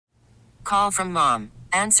Call from mom.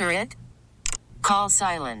 Answer it. Call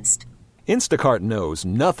silenced. Instacart knows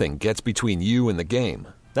nothing gets between you and the game.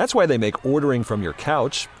 That's why they make ordering from your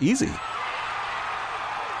couch easy.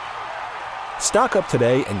 Stock up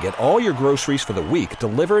today and get all your groceries for the week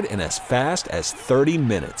delivered in as fast as 30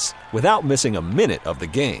 minutes without missing a minute of the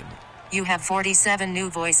game. You have 47 new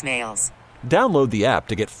voicemails. Download the app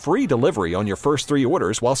to get free delivery on your first 3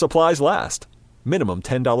 orders while supplies last. Minimum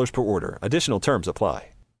 $10 per order. Additional terms apply.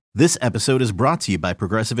 This episode is brought to you by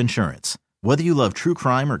Progressive Insurance. Whether you love true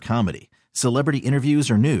crime or comedy, celebrity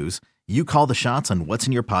interviews or news, you call the shots on what's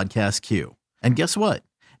in your podcast queue. And guess what?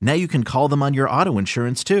 Now you can call them on your auto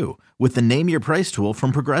insurance too with the Name Your Price tool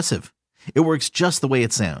from Progressive. It works just the way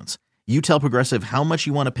it sounds. You tell Progressive how much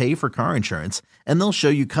you want to pay for car insurance, and they'll show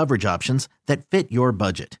you coverage options that fit your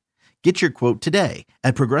budget. Get your quote today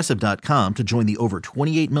at Progressive.com to join the over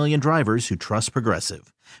 28 million drivers who trust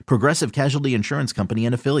Progressive. Progressive Casualty Insurance Company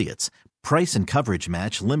and Affiliates. Price and coverage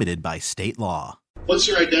match limited by state law. What's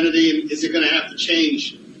your identity, and is it going to have to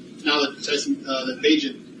change now that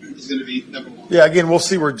Bagent is going to be number one? Yeah, again, we'll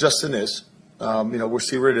see where Justin is. We'll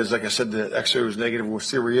see where it is. Like I said, the X-ray was negative. We'll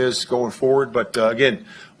see where he is going forward. But, again,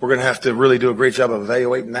 we're going to have to really do a great job of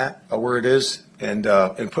evaluating that, where it is, and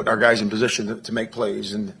putting our guys in position to make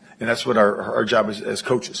plays. And that's what our job is as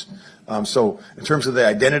coaches. So in terms of the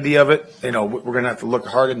identity of it, we're going to have to look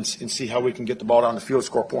hard and see how we can get the ball down the field,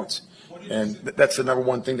 score points. And that's the number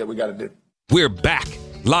one thing that we got to do. We're back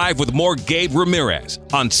live with more Gabe Ramirez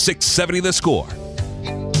on 670 The Score.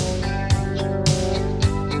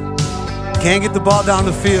 Can't get the ball down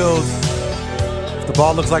the field if the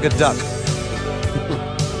ball looks like a duck.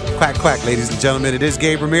 Quack, quack, ladies and gentlemen. It is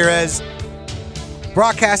Gabe Ramirez.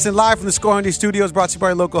 Broadcasting live from the Score Hyundai Studios, brought to you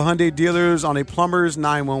by local Hyundai dealers on a Plumbers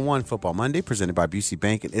 911 Football Monday, presented by BC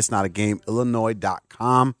Bank and It's Not a Game,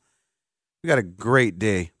 Illinois.com. We got a great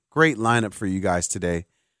day, great lineup for you guys today.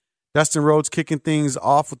 Dustin Rhodes kicking things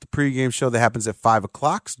off with the pregame show that happens at 5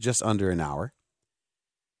 o'clock, so just under an hour.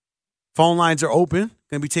 Phone lines are open.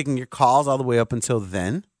 Going to be taking your calls all the way up until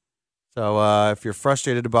then. So if you're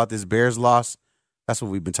frustrated about this Bears loss, that's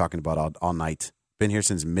what we've been talking about all night. Been here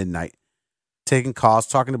since midnight. Taking calls,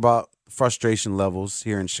 talking about frustration levels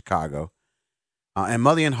here in Chicago. And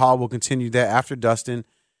Mullion Hall will continue that after Dustin.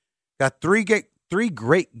 Got three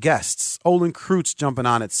great guests. Olin Kreutz jumping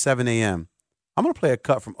on at 7 a.m. I'm going to play a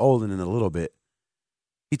cut from Olin in a little bit.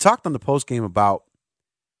 He talked on the postgame about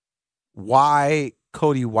why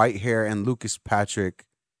Cody Whitehair and Lucas Patrick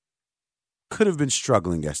could have been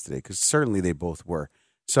struggling yesterday, because certainly they both were.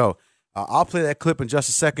 So I'll play that clip in just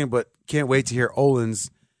a second, but can't wait to hear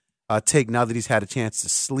Olin's take now that he's had a chance to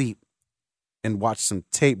sleep and watch some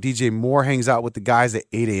tape. DJ Moore hangs out with the guys at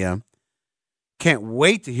 8 a.m. Can't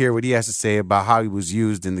wait to hear what he has to say about how he was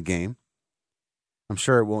used in the game. I'm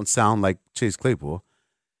sure it won't sound like Chase Claypool.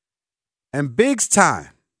 And Big's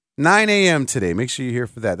time, 9 a.m. today. Make sure you're here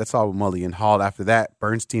for that. That's all with Mully and Hall. After that,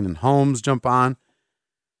 Bernstein and Holmes jump on.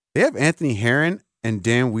 They have Anthony Herron and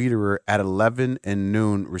Dan Wiederer at 11 and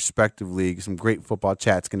noon, respectively. Some great football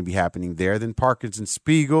chat's going to be happening there. Then Parkins and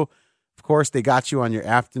Spiegel. Of course, they got you on your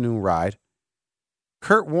afternoon ride.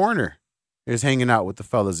 Kurt Warner is hanging out with the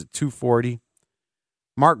fellas at 2:40.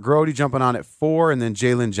 Mark Grody jumping on at 4, and then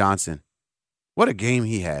Jalen Johnson. What a game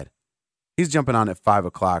he had. He's jumping on at 5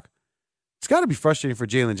 o'clock. It's got to be frustrating for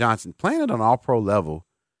Jalen Johnson, playing at an all-pro level,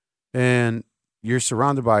 and you're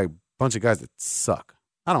surrounded by a bunch of guys that suck.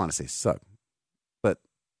 I don't want to say suck, but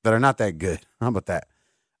that are not that good. How about that?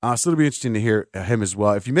 So it'll be interesting to hear him as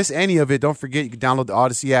well. If you miss any of it, don't forget you can download the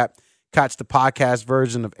Odyssey app, catch the podcast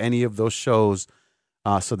version of any of those shows,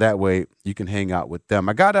 so that way you can hang out with them.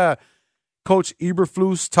 I got Coach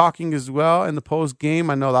Eberflus talking as well in the post game.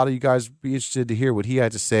 I know a lot of you guys would be interested to hear what he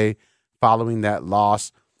had to say following that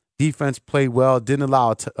loss. Defense played well, didn't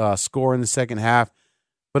allow a score in the second half,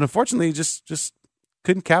 but unfortunately just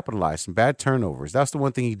couldn't capitalize. Some bad turnovers. That's the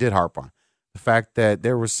one thing he did harp on. The fact that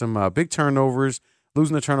there were some big turnovers.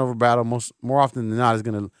 Losing the turnover battle more often than not is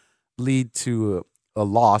going to lead to a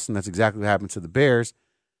loss, and that's exactly what happened to the Bears.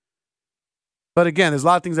 But again, there's a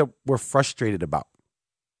lot of things that we're frustrated about,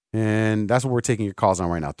 and that's what we're taking your calls on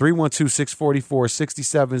right now.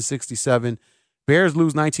 312-644-6767. Bears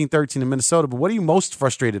lose 19-13 in Minnesota, but what are you most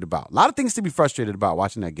frustrated about? A lot of things to be frustrated about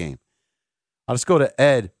watching that game. Let's go to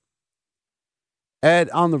Ed. Ed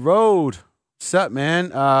on the road. What's up,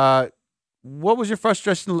 man? What was your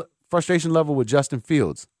frustration level with Justin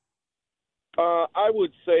Fields? I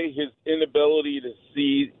would say his inability to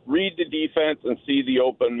read the defense and see the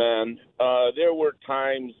open man. There were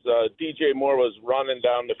times DJ Moore was running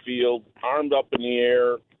down the field, armed up in the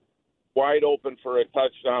air, wide open for a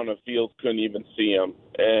touchdown, and Fields couldn't even see him.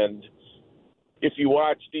 And if you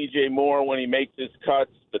watch DJ Moore when he makes his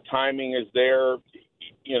cuts, the timing is there.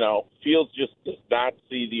 You know, Fields just does not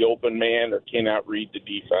see the open man or cannot read the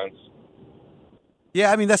defense.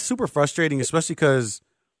 Yeah, I mean, that's super frustrating, especially because,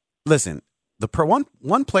 listen, the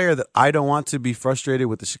one player that I don't want to be frustrated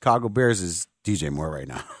with the Chicago Bears is DJ Moore right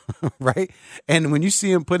now, right? And when you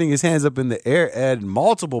see him putting his hands up in the air at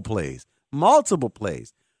multiple plays,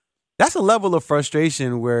 that's a level of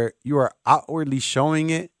frustration where you are outwardly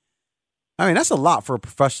showing it. I mean, that's a lot for a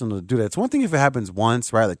professional to do that. It's one thing if it happens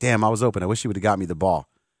once, right? Like, damn, I was open. I wish he would have got me the ball.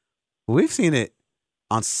 But we've seen it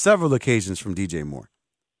on several occasions from DJ Moore.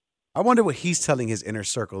 I wonder what he's telling his inner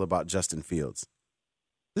circle about Justin Fields.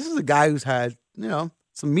 This is a guy who's had, you know,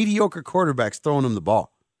 some mediocre quarterbacks throwing him the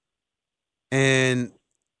ball. And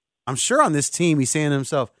I'm sure on this team, he's saying to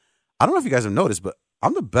himself, I don't know if you guys have noticed, but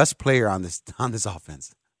I'm the best player on this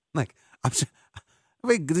offense. Like, I'm sure,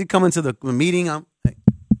 does he come into the meeting? Hey,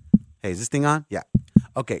 is this thing on? Yeah.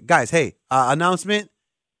 Okay, guys, hey, announcement.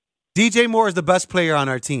 DJ Moore is the best player on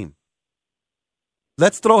our team.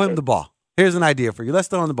 Let's throw him the ball. Here's an idea for you. Let's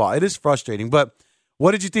throw him the ball. It is frustrating, but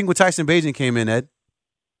what did you think when Tyson Bagent came in, Ed?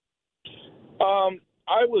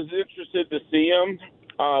 I was interested to see him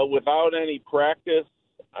without any practice.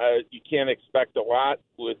 You can't expect a lot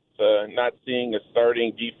with not seeing a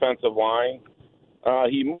starting defensive line.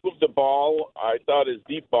 He moved the ball. I thought his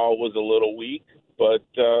deep ball was a little weak, but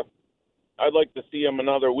I'd like to see him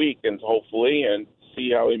another week and hopefully and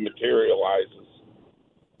see how he materializes.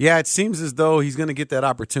 Yeah, it seems as though he's going to get that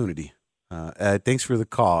opportunity. Thanks for the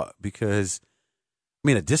call because, I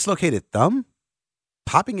mean, a dislocated thumb,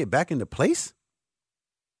 popping it back into place,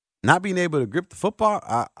 not being able to grip the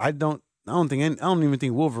football. I don't even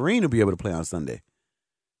think Wolverine will be able to play on Sunday.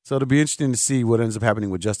 So it'll be interesting to see what ends up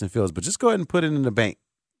happening with Justin Fields. But just go ahead and put it in the bank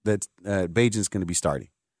that Bagent's going to be starting.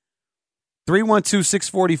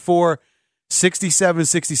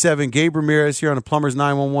 312-644-6767. Gabe Ramirez here on the Plumbers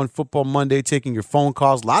 911 Football Monday, taking your phone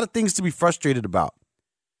calls. A lot of things to be frustrated about.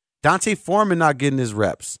 Dante Foreman not getting his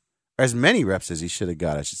reps, or as many reps as he should have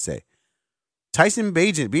got, I should say. Tyson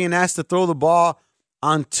Bagent being asked to throw the ball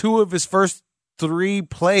on 2 of his first 3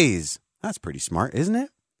 plays. That's pretty smart, isn't it?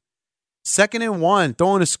 2nd and 1,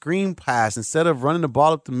 throwing a screen pass instead of running the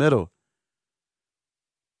ball up the middle.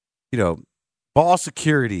 You know, ball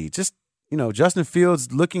security. Just, you know, Justin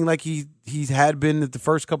Fields looking like he had been at the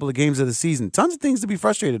first couple of games of the season. Tons of things to be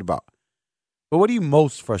frustrated about. But what are you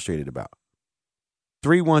most frustrated about?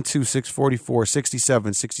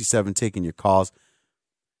 312-644-6767, taking your calls.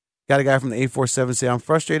 Got a guy from the 847 say, I'm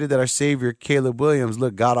frustrated that our savior, Caleb Williams,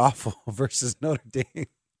 looked god-awful versus Notre Dame.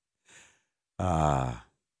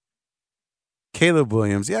 Caleb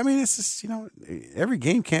Williams. Yeah, I mean, it's just, you know, every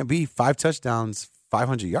game can't be 5 touchdowns,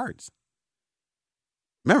 500 yards.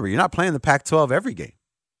 Remember, you're not playing the Pac-12 every game.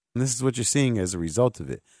 And this is what you're seeing as a result of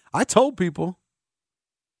it. I told people,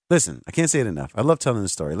 listen, I can't say it enough. I love telling the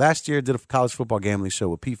story. Last year, I did a college football gambling show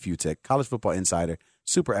with Pete Futek, college football insider,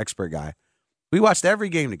 super expert guy. We watched every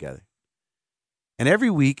game together. And every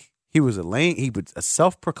week, he was a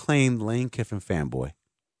self-proclaimed Lane Kiffin fanboy.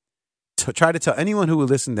 Tried to tell anyone who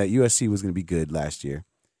would listen that USC was going to be good last year.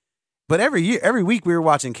 But every week, we were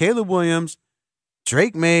watching Caleb Williams,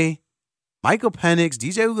 Drake May, Michael Penix,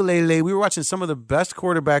 DJ Uiagalelei. We were watching some of the best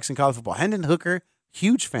quarterbacks in college football. Hendon Hooker,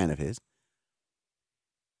 huge fan of his.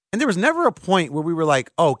 And there was never a point where we were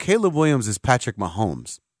like, oh, Caleb Williams is Patrick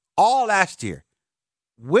Mahomes. All last year.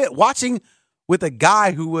 Watching with a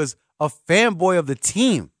guy who was a fanboy of the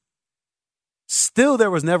team. Still,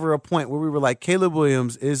 there was never a point where we were like, Caleb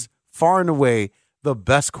Williams is far and away the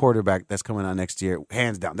best quarterback that's coming out next year,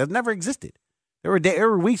 hands down. That never existed. There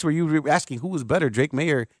were weeks where you were asking who was better, Drake May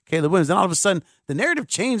or Caleb Williams. Then all of a sudden, the narrative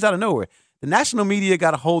changed out of nowhere. The national media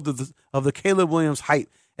got a hold of the Caleb Williams hype.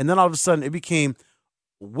 And then all of a sudden, it became,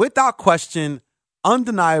 without question,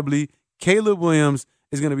 undeniably, Caleb Williams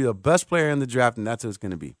is going to be the best player in the draft, and that's who it's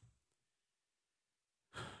going to be.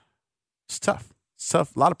 It's tough. It's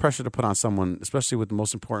tough. A lot of pressure to put on someone, especially with the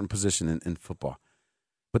most important position in football.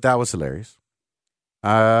 But that was hilarious.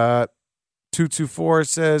 224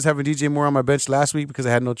 says, having DJ Moore on my bench last week because I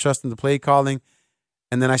had no trust in the play calling,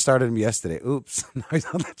 and then I started him yesterday. Oops. Now he's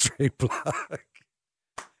on the trade block.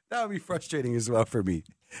 That would be frustrating as well for me.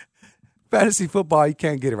 Fantasy football, you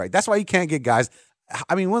can't get it right. That's why you can't get guys.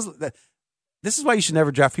 I mean, this is why you should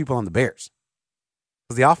never draft people on the Bears.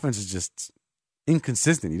 Because the offense is just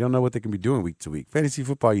inconsistent. You don't know what they can be doing week to week. Fantasy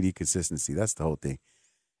football, you need consistency. That's the whole thing.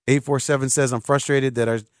 847 says, I'm frustrated that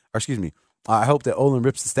I hope that Olin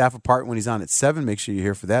rips the staff apart when he's on at 7. Make sure you're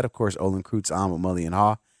here for that. Of course, Olin Kreutz on with Mully and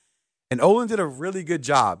Haw. And Olin did a really good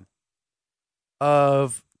job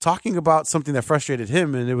of talking about something that frustrated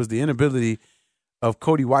him, and it was the inability of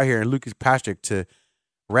Cody Whitehair and Lucas Patrick to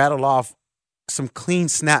rattle off some clean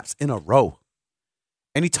snaps in a row.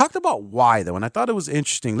 And he talked about why, though, and I thought it was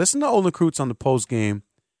interesting. Listen to Olin Kreutz on the post game,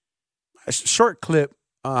 a short clip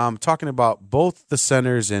talking about both the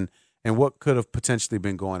centers and what could have potentially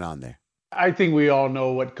been going on there. I think we all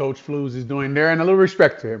know what Coach Flus is doing there, and a little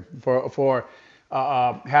respect to him for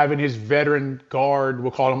having his veteran guard.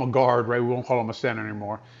 We'll call him a guard, right? We won't call him a center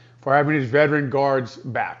anymore. For having his veteran guards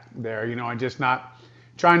back there, and just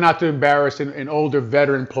trying not to embarrass an older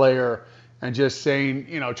veteran player, and just saying,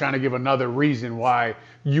 trying to give another reason why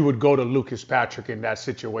you would go to Lucas Patrick in that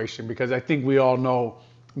situation, because I think we all know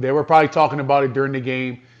they were probably talking about it during the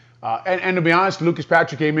game. And to be honest, Lucas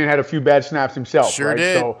Patrick came in, had a few bad snaps himself. Sure right?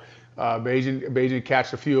 did. So Bajan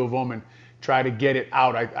catched a few of them and tried to get it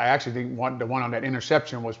out. I actually think the one on that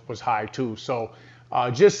interception was high too. So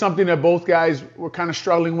just something that both guys were kind of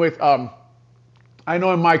struggling with. I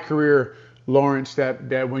know in my career, Lawrence,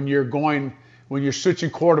 that when you're switching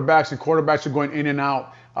quarterbacks and quarterbacks are going in and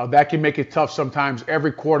out, that can make it tough sometimes.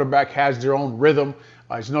 Every quarterback has their own rhythm.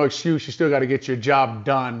 It's no excuse. You still got to get your job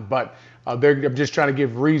done. But they're just trying to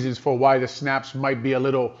give reasons for why the snaps might be a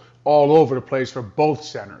little all over the place for both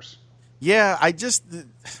centers. Yeah,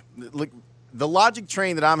 look, the logic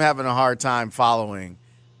train that I'm having a hard time following,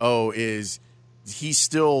 is he's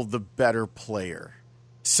still the better player.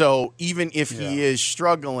 So even if he is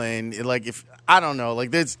struggling, I don't know,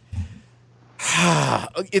 that's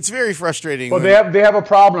it's very frustrating. Well, they have a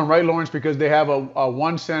problem, right, Lawrence? Because they have a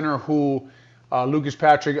one center who Lucas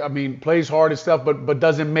Patrick, plays hard and stuff, but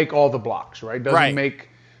doesn't make all the blocks, right?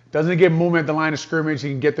 Doesn't get movement at the line of scrimmage. He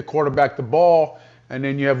can get the quarterback the ball, and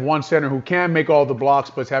then you have one center who can make all the blocks,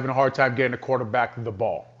 but is having a hard time getting the quarterback the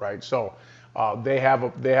ball, right? So they have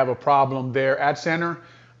a problem there at center.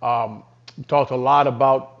 Talked a lot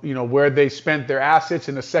about where they spent their assets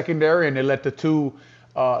in the secondary, and they let the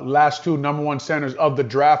last two number one centers of the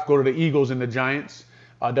draft go to the Eagles and the Giants.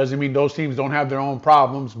 Doesn't mean those teams don't have their own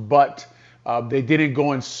problems, but they didn't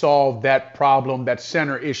go and solve that problem, that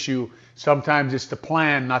center issue. Sometimes it's the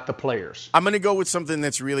plan, not the players. I'm going to go with something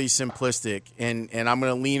that's really simplistic, and I'm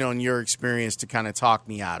going to lean on your experience to kind of talk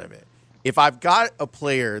me out of it. If I've got a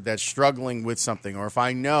player that's struggling with something, or if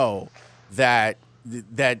I know that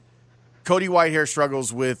Cody Whitehair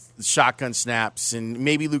struggles with shotgun snaps, and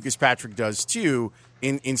maybe Lucas Patrick does too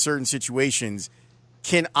in certain situations,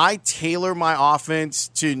 can I tailor my offense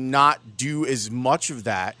to not do as much of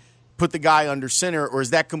that, put the guy under center, or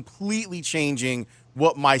is that completely changing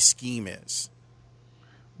what my scheme is?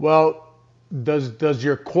 Well, does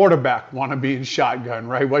your quarterback want to be in shotgun,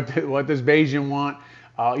 right? What does Bajan want?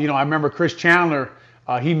 I remember Chris Chandler,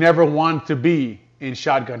 he never wanted to be in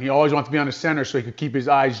shotgun. He always wanted to be on the center so he could keep his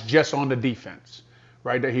eyes just on the defense,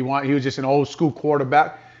 right? He was just an old school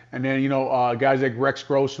quarterback. And then, guys like Rex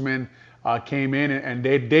Grossman came in and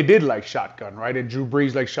they did like shotgun, right? And Drew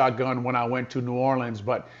Brees liked shotgun when I went to New Orleans.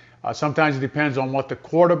 But sometimes it depends on what the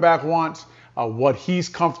quarterback wants, what he's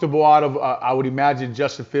comfortable out of. I would imagine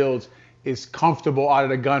Justin Fields is comfortable out of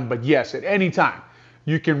the gun. But yes, at any time,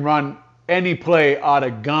 you can run any play out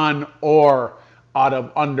of gun or out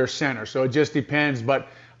of under center. So it just depends. But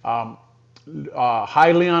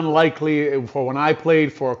highly unlikely for when I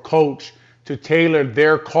played for a coach to tailor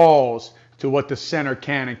their calls to what the center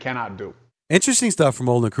can and cannot do. Interesting stuff from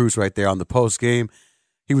Olin Kreutz right there on the post game.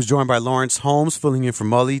 He was joined by Lawrence Holmes, filling in for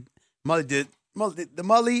Mully.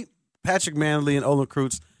 Mully, Patrick Manley, and Olin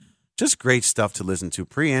Kreutz. Just great stuff to listen to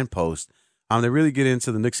pre and post. They really get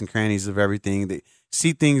into the nooks and crannies of everything. They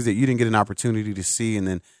see things that you didn't get an opportunity to see, and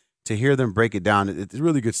then to hear them break it down, it's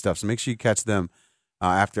really good stuff. So make sure you catch them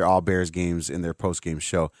after all Bears games in their post game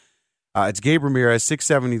show. It's Gabe Ramirez,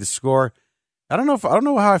 670 the score. I don't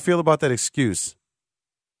know how I feel about that excuse.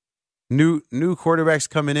 New quarterbacks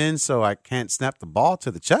coming in, so I can't snap the ball to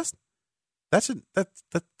the chest. That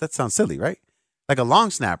sounds silly, right? Like a long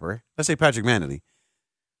snapper. Let's say Patrick Manley.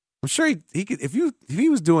 I'm sure he could. If he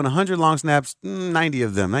was doing 100 long snaps, 92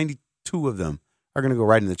 of them are going to go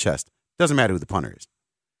right in the chest. Doesn't matter who the punter is.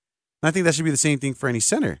 And I think that should be the same thing for any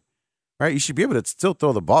center, right? You should be able to still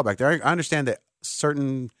throw the ball back there. I understand that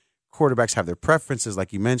certain quarterbacks have their preferences,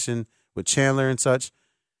 like you mentioned with Chandler and such.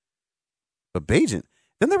 But Bajan,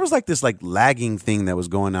 then there was this lagging thing that was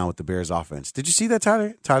going on with the Bears offense. Did you see that,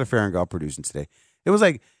 Tyler? Tyler Farringall producing today. It was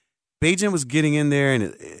like Bajan was getting in there, and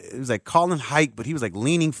it was like calling hike, but he was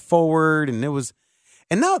leaning forward, and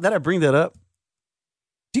now that I bring that up,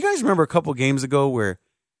 do you guys remember a couple games ago where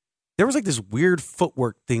there was this weird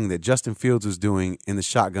footwork thing that Justin Fields was doing in the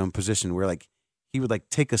shotgun position where he would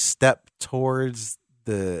take a step towards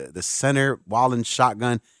the center while in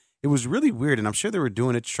shotgun? It was really weird, and I'm sure they were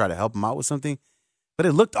doing it to try to help him out with something. But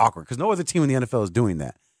it looked awkward because no other team in the NFL is doing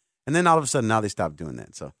that. And then all of a sudden, now they stopped doing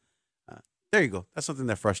that. So there you go. That's something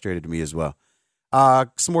that frustrated me as well.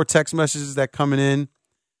 Some more text messages that coming in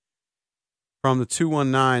from the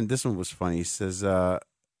 219. This one was funny. He says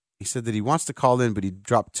he said that he wants to call in, but he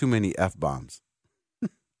dropped too many F-bombs. He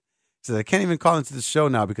says, I can't even call into the show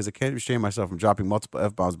now because I can't restrain myself from dropping multiple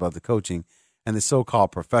F-bombs about the coaching and the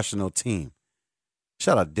so-called professional team.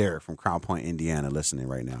 Shout out Derek from Crown Point, Indiana, listening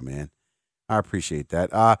right now, man. I appreciate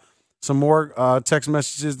that. Some more text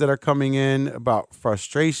messages that are coming in about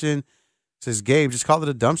frustration. It says, Gabe, just call it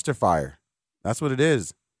a dumpster fire. That's what it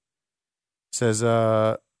is. It says,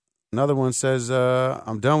 another one says,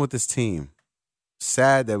 I'm done with this team.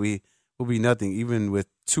 Sad that we will be nothing, even with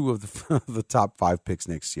 2 of the top 5 picks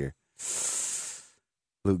next year.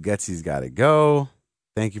 Luke Getsy's got to go.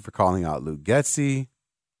 Thank you for calling out Luke Getsy.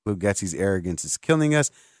 Luke Getsy's arrogance is killing us.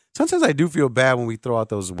 Sometimes I do feel bad when we throw out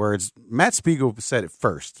those words. Matt Spiegel said it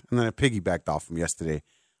first, and then I piggybacked off him yesterday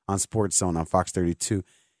on Sports Zone on Fox 32.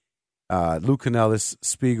 Luke Canellis,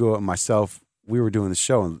 Spiegel, and myself, we were doing the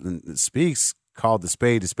show, and Speaks called the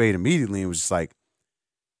spade immediately and was just like,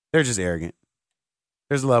 they're just arrogant.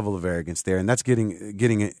 There's a level of arrogance there, and that's getting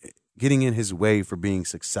in his way for being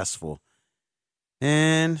successful.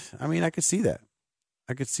 And, I mean, I could see that.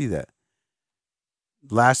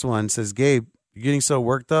 Last one says, Gabe, you're getting so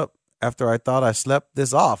worked up after I thought I slept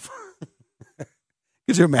this off.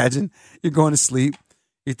 Could you imagine? You're going to sleep.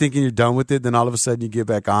 You're thinking you're done with it. Then all of a sudden you get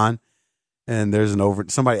back on and there's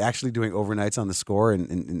somebody actually doing overnights on the score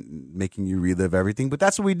and making you relive everything. But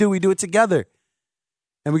that's what we do. We do it together.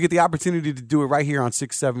 And we get the opportunity to do it right here on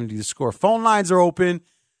 670 The Score. Phone lines are open.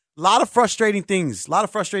 A lot of frustrating things. A lot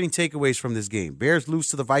of frustrating takeaways from this game. Bears lose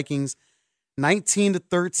to the Vikings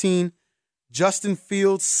 19-13. Justin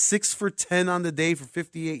Fields, 6 for 10 on the day for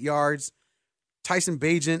 58 yards. Tyson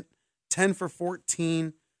Bagent, 10 for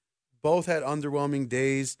 14. Both had underwhelming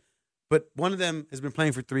days, but one of them has been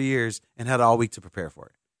playing for 3 years and had all week to prepare for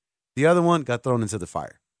it. The other one got thrown into the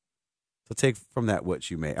fire. So take from that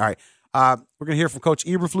what you may. All right, we're going to hear from Coach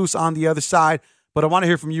Eberflus on the other side, but I want to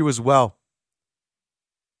hear from you as well.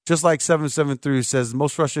 Just like 773 says, the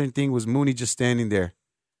most frustrating thing was Mooney just standing there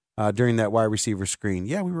during that wide receiver screen.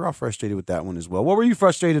 Yeah, we were all frustrated with that one as well. What were you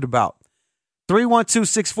frustrated about?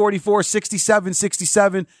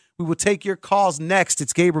 312-644-6767. We will take your calls next.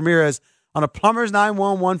 It's Gabe Ramirez on a Plumbers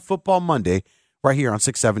 911 Football Monday right here on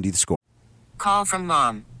 670 The Score. Call from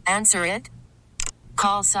mom. Answer it.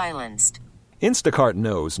 Call silenced. Instacart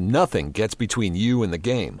knows nothing gets between you and the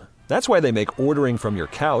game. That's why they make ordering from your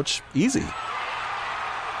couch easy.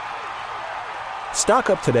 Stock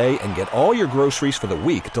up today and get all your groceries for the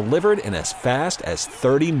week delivered in as fast as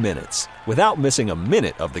 30 minutes without missing a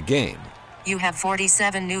minute of the game. You have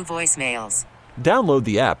 47 new voicemails. Download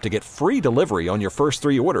the app to get free delivery on your first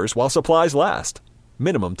 3 orders while supplies last.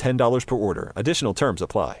 Minimum $10 per order. Additional terms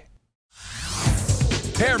apply.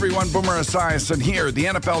 Hey everyone, Boomer Esiason here. The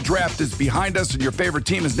NFL Draft is behind us and your favorite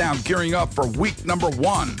team is now gearing up for week number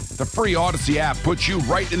 1. The free Odyssey app puts you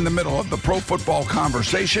right in the middle of the pro football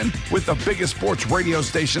conversation with the biggest sports radio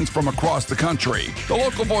stations from across the country. The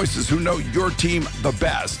local voices who know your team the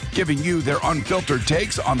best, giving you their unfiltered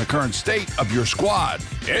takes on the current state of your squad.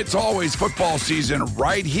 It's always football season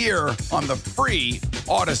right here on the free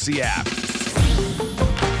Odyssey app.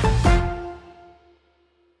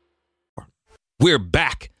 We're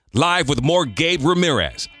back live with more Gabe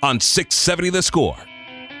Ramirez on 670 The Score.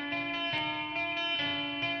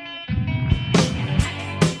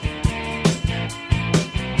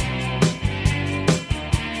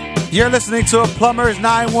 You're listening to a Plumbers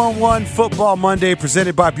 911 Football Monday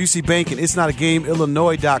presented by Busey Bank and It's Not a Game,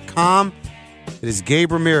 Illinois.com. It is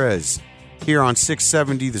Gabe Ramirez here on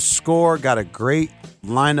 670 The Score. Got a great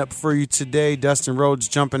lineup for you today. Dustin Rhodes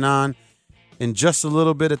jumping on in just a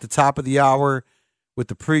little bit at the top of the hour with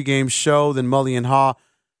the pregame show. Then Mully and Haw.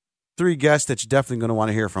 3 guests that you're definitely going to want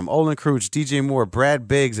to hear from. Olin Krug, DJ Moore, Brad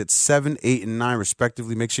Biggs at 7, 8, and 9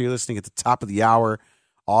 respectively. Make sure you're listening at the top of the hour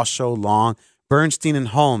all show long. Bernstein and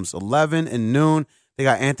Holmes, 11 and noon. They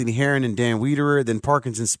got Anthony Herron and Dan Wiederer, then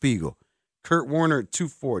Parkins and Spiegel. Kurt Warner at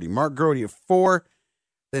 2:40. Mark Grody at 4.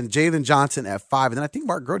 Then Jalen Johnson at 5. And then I think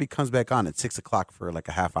Mark Grody comes back on at 6 o'clock for like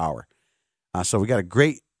a half hour. So we got a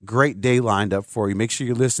great day lined up for you. Make sure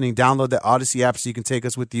you're listening. Download the Odyssey app so you can take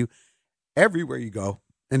us with you everywhere you go.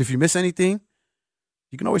 And if you miss anything,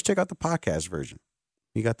 you can always check out the podcast version.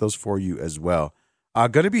 We got those for you as well.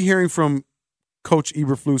 Going to be hearing from Coach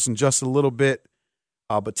Eberflus in just a little bit,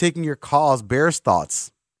 but taking your calls. Bears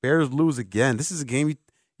thoughts. Bears lose again. This is a game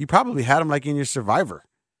you probably had them like in your survivor.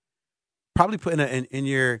 Probably put in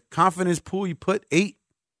your confidence pool. You put 8.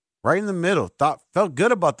 right in the middle. Felt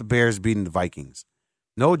good about the Bears beating the Vikings.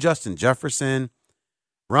 No Justin Jefferson.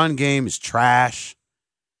 Run game is trash.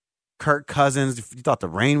 Kirk Cousins, you thought the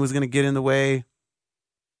rain was going to get in the way.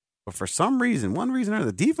 But for some reason, one reason or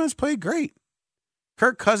another, the defense played great.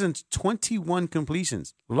 Kirk Cousins, 21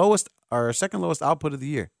 completions. Second lowest output of the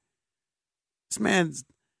year. This man's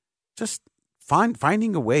just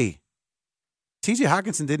finding a way. TJ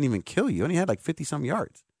Hawkinson didn't even kill you. He only had like 50-some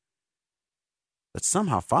yards. But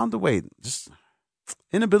somehow found a way. Just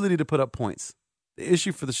inability to put up points. The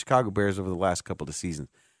issue for the Chicago Bears over the last couple of seasons.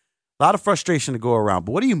 A lot of frustration to go around.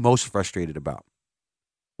 But what are you most frustrated about?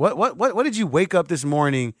 What did you wake up this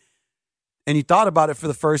morning and you thought about it for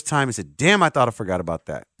the first time and said, damn, I thought I forgot about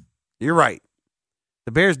that? You're right.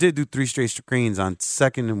 The Bears did do 3 straight screens on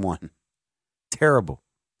 2nd and 1. Terrible.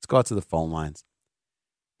 Let's go out to the phone lines.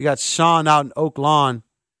 We got Sean out in Oak Lawn.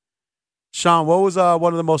 Sean, what was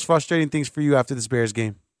one of the most frustrating things for you after this Bears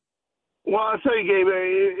game? Well, I'll tell you, Gabe,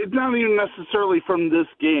 it's not even necessarily from this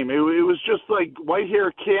game. It was just like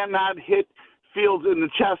Whitehair cannot hit Fields in the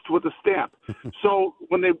chest with a stamp. So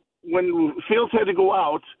when Fields had to go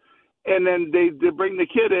out, and then they bring the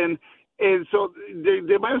kid in, and so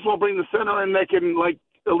they might as well bring the center in that can, like,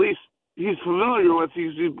 at least he's familiar with.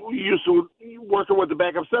 He's used to working with the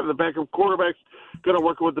backup center. The backup quarterback's going to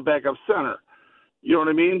work with the backup center. You know what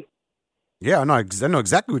I mean? Yeah, I know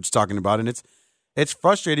exactly what you're talking about, and it's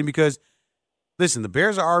frustrating because, listen, the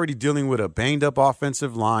Bears are already dealing with a banged-up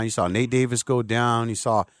offensive line. You saw Nate Davis go down. You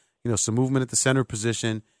saw some movement at the center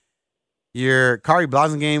position. Your Kari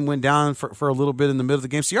Blasingame went down for a little bit in the middle of the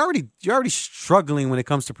game, so you're already struggling when it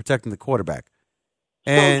comes to protecting the quarterback.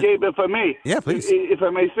 And, so, Gabe, if I may, if I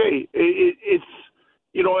may say, it's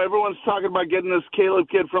everyone's talking about getting this Caleb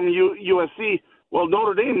kid from USC. Well,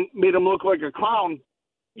 Notre Dame made him look like a clown,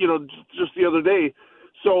 just the other day.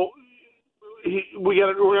 So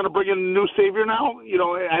we're going to bring in a new savior now.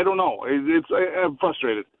 I don't know. I'm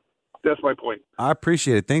frustrated. That's my point. I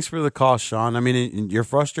appreciate it. Thanks for the call, Sean. I mean, your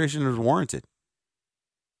frustration is warranted.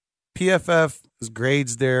 PFF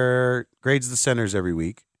grades the centers every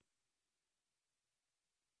week.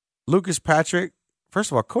 Lucas Patrick,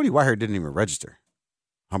 first of all, Cody Whitehair didn't even register.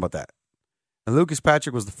 How about that? And Lucas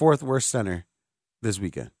Patrick was the 4th worst center this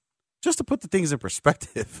weekend. Just to put the things in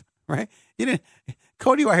perspective, right?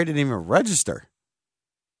 Cody Whitehair didn't even register.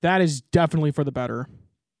 That is definitely for the better.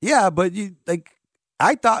 Yeah, but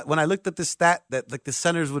I thought when I looked at the stat that the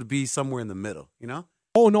centers would be somewhere in the middle,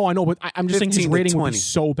 Oh, no, I know, but I'm just saying his rating 20. would be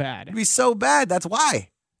so bad. It'd be so bad. That's why.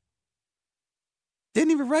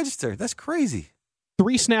 Didn't even register. That's crazy.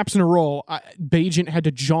 3 snaps in a row, Bagent had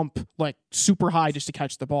to jump like super high just to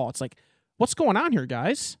catch the ball. It's like, what's going on here,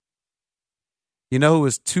 guys? You know who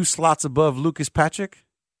was 2 slots above Lucas Patrick?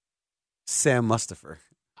 Sam Mustipher.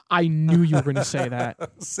 I knew you were going to say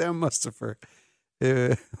that. Sam Mustipher.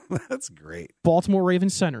 That's great. Baltimore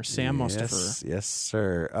Ravens center, Sam Mustipher. Yes,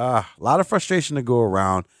 sir. A lot of frustration to go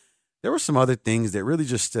around. There were some other things that really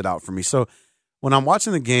just stood out for me. So when I'm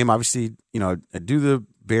watching the game, obviously, I do the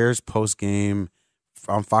Bears post game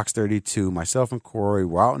on Fox 32. Myself and Corey,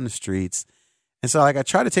 we're out in the streets. And so I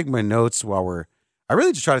try to take my notes I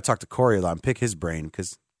really just try to talk to Corey a lot and pick his brain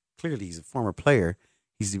because clearly he's a former player.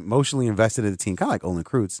 He's emotionally invested in the team, kind of like Olin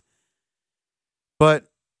Kreutz. But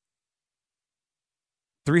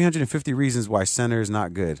 350 reasons why center is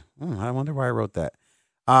not good. I wonder why I wrote that.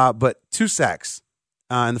 But 2 sacks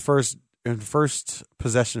in the first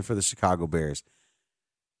possession for the Chicago Bears.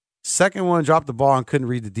 Second one, dropped the ball and couldn't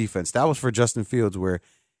read the defense. That was for Justin Fields, where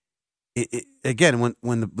again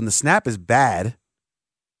when the snap is bad,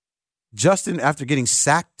 Justin, after getting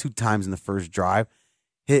sacked 2 times in the first drive,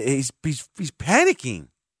 he's panicking.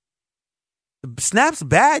 The snap's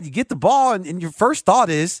bad. You get the ball, and your first thought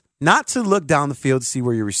is not to look down the field to see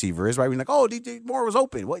where your receiver is, right? We're like, oh, DJ Moore was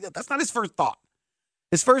open. Well, that's not his first thought.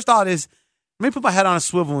 His first thought is, let me put my head on a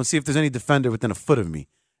swivel and see if there's any defender within a foot of me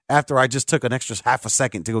after I just took an extra half a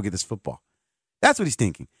second to go get this football. That's what he's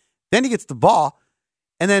thinking. Then he gets the ball,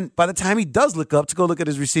 and then by the time he does look up to go look at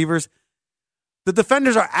his receivers, the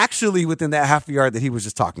defenders are actually within that half a yard that he was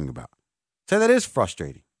just talking about. So that is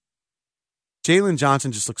frustrating. Jalen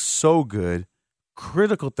Johnson just looks so good.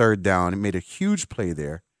 Critical 3rd down and made a huge play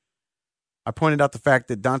there. I pointed out the fact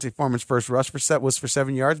that Dante Foreman's first rush was for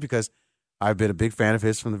 7 yards because I've been a big fan of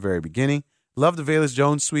his from the very beginning. Loved the Velus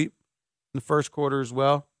Jones sweep in the first quarter as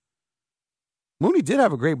well. Mooney did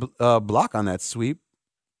have a great block on that sweep.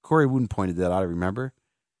 Corey Wooden pointed that out, I remember.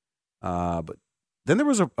 But then there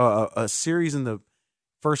was a series in the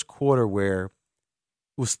first quarter where it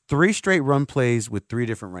was 3 straight run plays with 3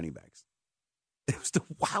 different running backs. It was the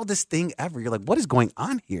wildest thing ever. You're like, what is going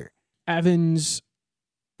on here? Evans,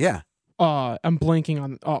 Yeah. I'm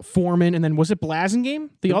blanking on Foreman, and then was it Blasingame?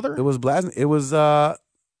 The other? It was Blasen. It was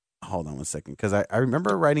hold on one second, because I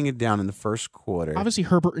remember writing it down in the first quarter. Obviously,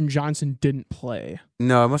 Herbert and Johnson didn't play.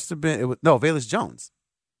 No, it must have been. Velus Jones.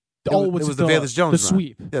 It was the Velus Jones the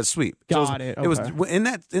sweep. Yeah, the sweep. Got it. Okay. It was in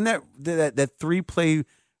that 3-play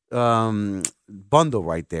bundle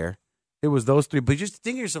right there. It was those three. But you're just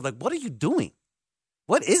thinking to yourself, like, what are you doing?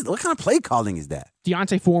 What kind of play calling is that?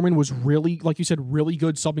 Deontay Foreman was really, like you said, really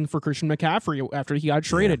good subbing for Christian McCaffrey after he got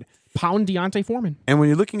traded. Yeah. Pound Deontay Foreman. And when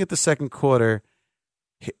you're looking at the second quarter,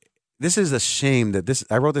 this is a shame that this.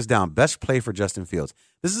 I wrote this down. Best play for Justin Fields.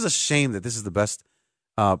 This is a shame that this is the best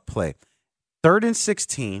play. 3rd and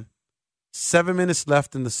 16, 7 minutes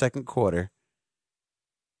left in the second quarter.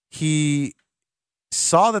 He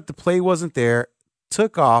saw that the play wasn't there,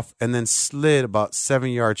 took off, and then slid about 7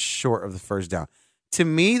 yards short of the first down. To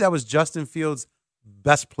me, that was Justin Fields'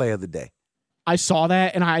 best play of the day. I saw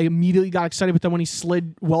that, and I immediately got excited, but then when he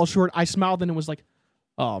slid well short, I smiled, and it was like,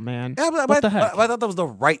 oh, man. Yeah, what the heck? I thought that was the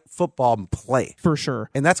right football play. For sure.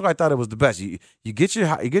 And that's why I thought it was the best. You get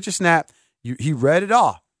your snap. He read it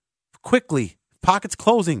all quickly. Pockets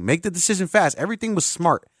closing. Make the decision fast. Everything was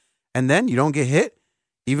smart. And then you don't get hit,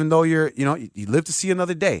 even though you live to see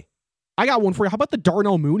another day. I got one for you. How about the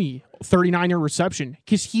Darnell Mooney 39-yard reception?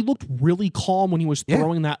 Because he looked really calm when he was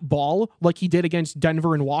throwing that ball like he did against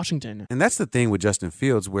Denver and Washington. And that's the thing with Justin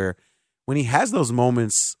Fields, where when he has those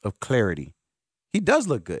moments of clarity, he does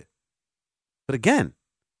look good. But again,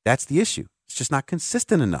 that's the issue. It's just not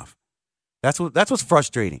consistent enough. That's what's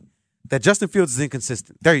frustrating, that Justin Fields is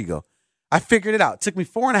inconsistent. There you go. I figured it out. It took me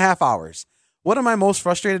 4.5 hours. What am I most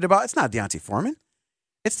frustrated about? It's not Deontay Foreman.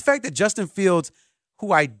 It's the fact that Justin Fields,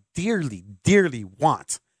 who I dearly, dearly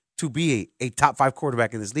want to be a top 5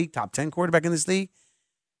 quarterback in this league, top 10 quarterback in this league,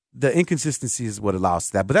 the inconsistency is what allows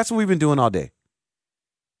that. But that's what we've been doing all day.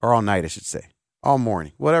 Or all night, I should say. All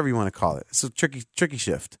morning. Whatever you want to call it. It's a tricky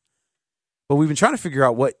shift. But we've been trying to figure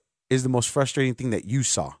out what is the most frustrating thing that you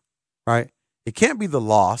saw, right? It can't be the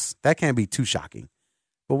loss. That can't be too shocking.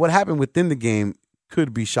 But what happened within the game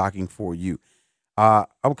could be shocking for you. I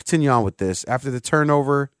will continue on with this. After the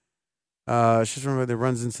turnover, just remember that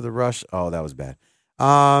runs into the rush. Oh, that was bad.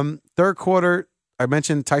 Third quarter, I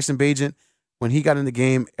mentioned Tyson Bagent. When he got in the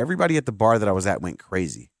game, everybody at the bar that I was at went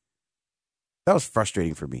crazy. That was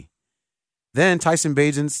frustrating for me. Then Tyson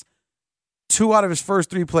Bagent's 2 out of his first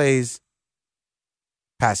 3 plays,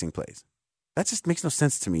 passing plays. That just makes no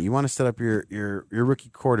sense to me. You want to set up your rookie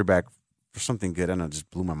quarterback for something good. I don't know, it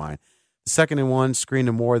just blew my mind. The 2nd and 1, screen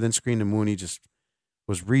to Moore, then screen to Mooney, just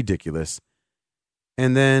was ridiculous.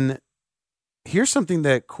 And then here's something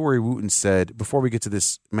that Corey Wooten said before we get to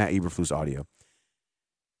this Matt Eberflus audio.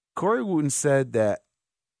 Corey Wooten said that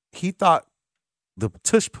he thought the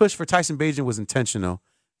tush push for Tyson Bagent was intentional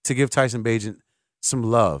to give Tyson Bagent some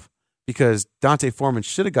love, because Deontay Foreman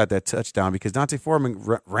should have got that touchdown, because Deontay Foreman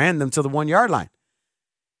ran them to the 1-yard line.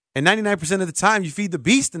 And 99% of the time, you feed the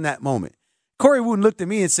beast in that moment. Corey Wooten looked at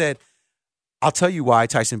me and said, I'll tell you why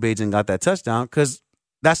Tyson Bagent got that touchdown, because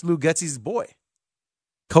that's Lou Getsy's boy.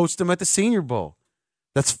 Coached him at the Senior Bowl.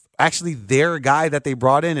 That's actually their guy that they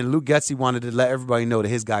brought in, and Lou Getsy wanted to let everybody know that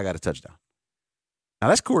his guy got a touchdown. Now,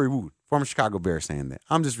 that's Corey Wooten, former Chicago Bear, saying that.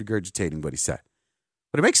 I'm just regurgitating what he said.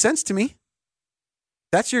 But it makes sense to me.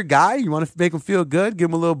 That's your guy. You want to make him feel good, give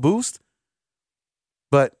him a little boost.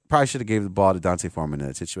 But probably should have gave the ball to Deontay Foreman in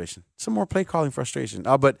that situation. Some more play calling frustration.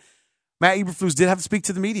 But Matt Eberflus did have to speak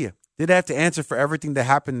to the media. Did have to answer for everything that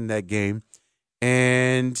happened in that game.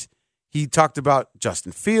 And he talked about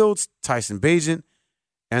Justin Fields, Tyson Bagent,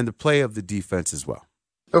 and the play of the defense as well.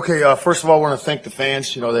 Okay, first of all, I want to thank the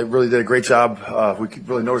fans. They really did a great job. We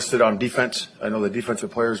really noticed it on defense. I know the defensive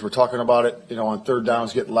players were talking about it, on third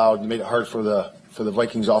downs, getting loud, and made it hard for the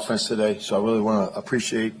Vikings offense today. So I really want to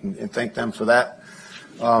appreciate and thank them for that.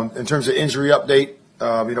 In terms of injury update,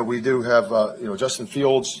 we do have, Justin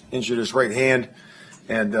Fields injured his right hand,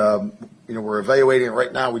 and, we're evaluating it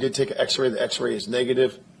right now. We did take an x-ray. The x-ray is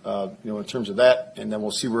negative, in terms of that, and then we'll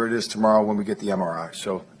see where it is tomorrow when we get the MRI.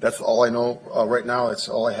 So that's all I know right now. That's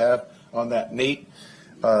all I have on that. Nate,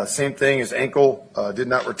 same thing, his ankle did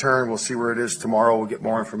not return. We'll see where it is tomorrow. We'll get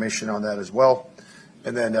more information on that as well.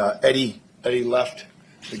 And then Eddie left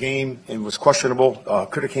the game and was questionable.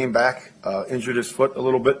 Could have came back, injured his foot a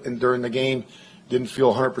little bit during the game. Didn't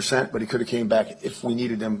feel 100%, but he could have came back if we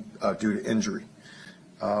needed him due to injury.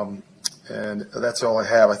 And that's all I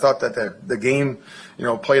have. I thought that the game,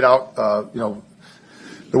 played out,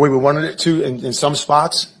 the way we wanted it to in some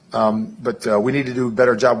spots, but we need to do a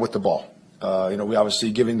better job with the ball. We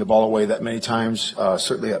obviously giving the ball away that many times,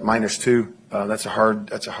 certainly at -2. That's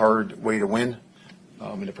a hard way to win.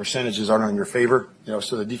 and the percentages aren't in your favor.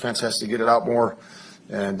 So the defense has to get it out more,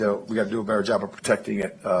 and we got to do a better job of protecting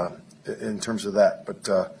it in terms of that. But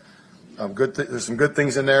there's some good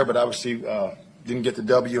things in there, but obviously didn't get the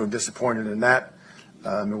W and disappointed in that.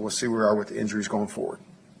 And we'll see where we are with the injuries going forward.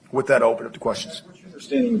 With that, I'll open up to questions. What's your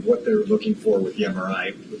understanding of what they're looking for with the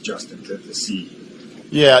MRI with Justin to see?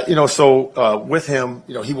 Yeah, so with him,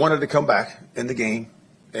 he wanted to come back in the game,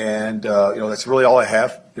 and that's really all I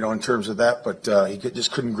have, in terms of that. But he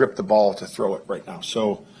just couldn't grip the ball to throw it right now.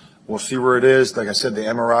 So we'll see where it is. Like I said, the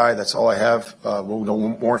MRI, that's all I have. We'll know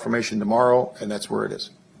more information tomorrow, and that's where it is.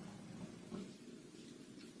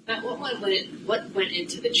 Matt, what went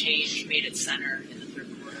into the change made it center in the third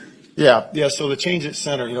quarter? Yeah. So the change at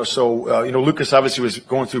center, Lucas obviously was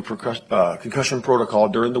going through concussion protocol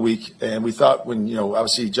during the week, and we thought when,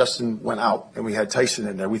 obviously Justin went out and we had Tyson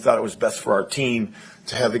in there, we thought it was best for our team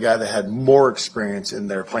to have the guy that had more experience in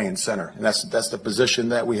there playing center, and that's the position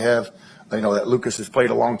that we have. That Lucas has played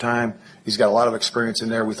a long time. He's got a lot of experience in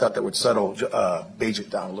there. We thought that would settle Bajent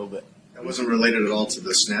down a little bit. That wasn't related at all to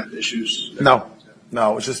the snap issues?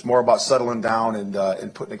 No, it was just more about settling down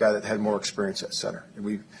and putting a guy that had more experience at center. And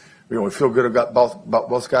we feel good about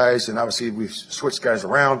both guys, and obviously we've switched guys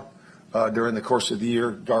around during the course of the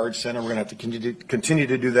year. Guard, center, we're going to have to continue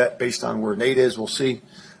to do that based on where Nate is. We'll see,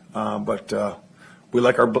 but we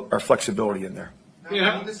like our flexibility in there.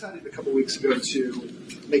 Yeah, you decided a couple weeks ago to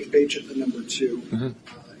make Bajent the number 2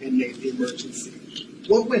 and Nate the emergency.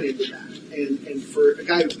 What went into that? And for a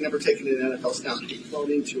guy who's never taken an NFL snap to get thrown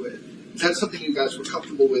into it, is that something you guys were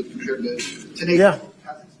comfortable with compared to Nate?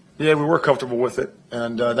 Yeah, we were comfortable with it,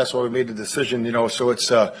 and that's why we made the decision. So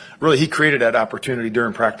it's really he created that opportunity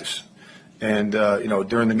during practice, and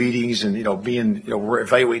during the meetings, and we're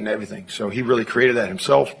evaluating everything. So he really created that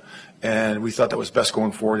himself, and we thought that was best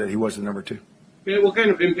going forward that he was the number 2. Man, what kind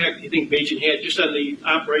of impact do you think Bajent had just on the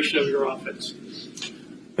operation of your offense?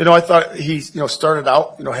 I thought he, started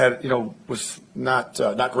out, was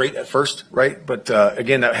not great at first, right? But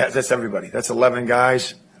again, that's everybody. That's 11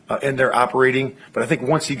 guys in there operating. But I think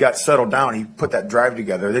once he got settled down, he put that drive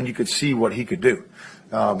together. Then you could see what he could do.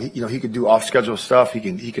 He could do off schedule stuff. He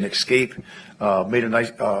can escape. Made a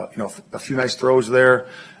nice, a few nice throws there,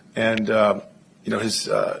 and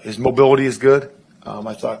his mobility is good.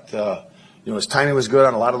 I thought. His timing was good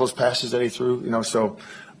on a lot of those passes that he threw, so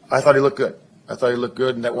I thought he looked good.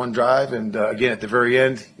 In that one drive. And, again, at the very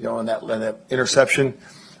end, in that interception,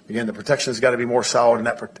 again, the protection's got to be more solid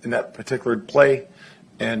in that particular play.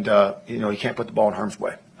 And, he can't put the ball in harm's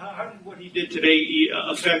way. How did what he did today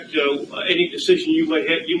affect any decision you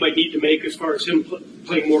might need to make as far as him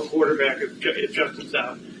playing more quarterback if Justin's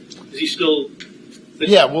out? Is he still...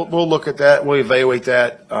 Yeah, we'll look at that. We'll evaluate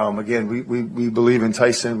that. Again, we believe in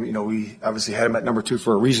Tyson. We obviously had him at number 2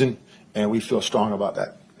 for a reason, and we feel strong about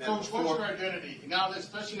that. Coach, what's your identity?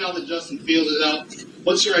 Especially now that Justin Fields is out,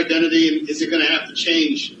 what's your identity, and is it going to have to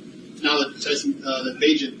change now that Tyson, that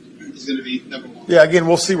Bajent is going to be number 1? Yeah, again,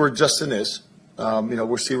 we'll see where Justin is.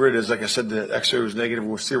 We'll see where it is. Like I said, the X-ray was negative.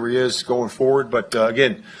 We'll see where he is going forward. But,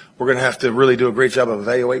 again, we're going to have to really do a great job of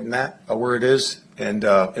evaluating that, where it is, and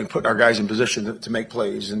putting our guys in position to make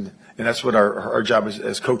plays. And that's what our job is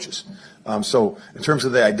as coaches. So in terms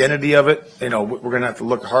of the identity of it, we're going to have to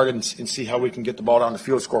look hard and see how we can get the ball down the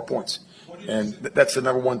field, score points. And that's the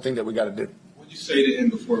number one thing that we got to do. What did you say to him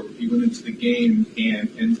before he went into the game,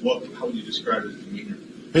 and how would you describe his demeanor?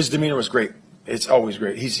 His demeanor was great. It's always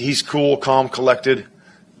great. He's cool, calm, collected.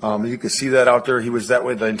 You could see that out there. He was that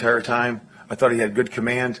way the entire time. I thought he had good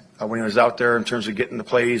command when he was out there in terms of getting the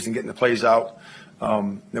plays and getting the plays out.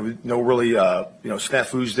 There was no really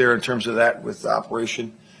snafus there in terms of that with the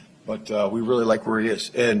operation, but we really like where he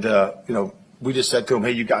is. And we just said to him,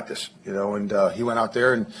 "Hey, you got this," And he went out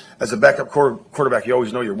there, and as a backup quarterback, you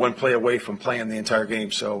always know you're one play away from playing the entire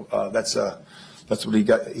game. So that's what he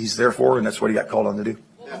got. He's there for, and that's what he got called on to do.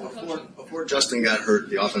 Yeah, before Justin got hurt,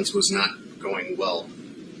 the offense was not going well.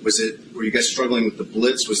 Were you guys struggling with the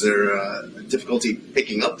blitz? Was there a difficulty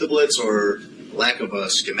picking up the blitz, or lack of a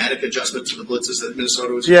schematic adjustment to the blitzes that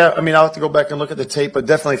Minnesota was? Yeah, I'll have to go back and look at the tape, but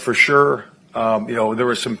definitely for sure, there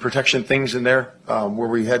were some protection things in there where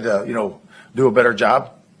we had to, do a better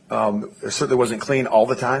job. It certainly wasn't clean all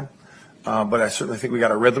the time, but I certainly think we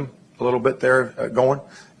got a rhythm a little bit there going.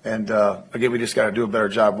 And again, we just got to do a better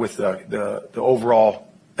job with the overall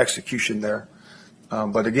execution there.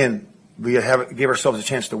 But again, we gave ourselves a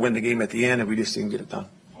chance to win the game at the end, and we just didn't get it done.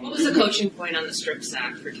 What was the coaching point on the strip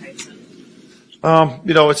sack for Tyson?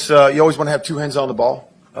 It's you always want to have two hands on the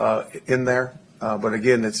ball in there, but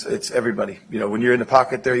again, it's everybody. When you're in the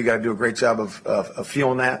pocket there, you got to do a great job of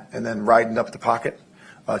feeling that and then riding up the pocket.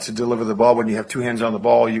 to deliver the ball. When you have two hands on the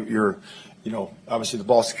ball, you're obviously the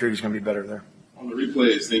ball security is going to be better there. On the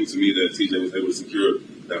replay, it seemed to me that TJ was able to secure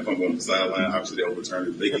that fumble on the sideline. Obviously, they overturned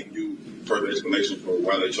it. They give you further explanation for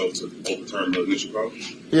why they chose to overturn the initial call?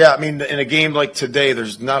 Yeah, I mean, in a game like today,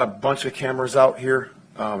 there's not a bunch of cameras out here,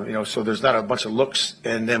 so there's not a bunch of looks.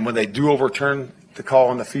 And then when they do overturn the call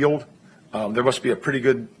on the field, there must be a pretty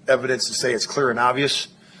good evidence to say it's clear and obvious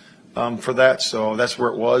for that. So that's where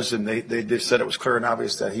it was, and they said it was clear and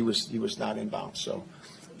obvious that he was not inbound. So,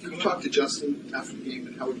 can you talk to Justin after the game,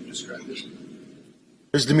 and how would you describe this?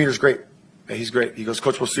 His demeanor's great. Yeah, he's great. He goes,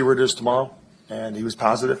 Coach, we'll see where it is tomorrow. And he was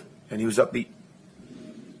positive, and he was upbeat.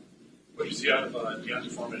 What do you see out of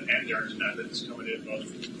Deontay Foreman and Darrington Evans coming in both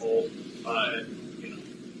from the cold?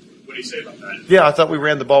 What do you say about that? Yeah, I thought we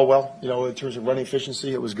ran the ball well. In terms of running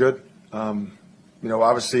efficiency, it was good.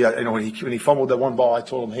 Obviously, when he fumbled that one ball, I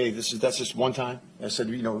told him, hey, that's just one time. I said,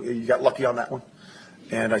 you got lucky on that one.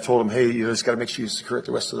 And I told him, hey, you just got to make sure you secure it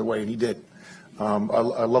the rest of the way, and he did.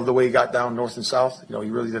 I love the way he got down north and south. He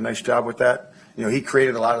really did a nice job with that. He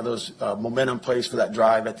created a lot of those momentum plays for that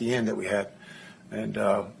drive at the end that we had, and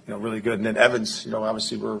really good. And then Evans,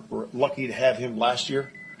 obviously we're lucky to have him last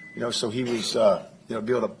year. So he was be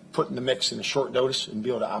able to put in the mix in a short notice and be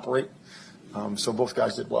able to operate. So both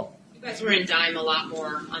guys did well. You guys were in dime a lot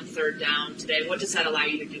more on third down today. What does that allow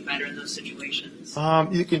you to do better in those situations?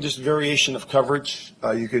 You can just variation of coverage.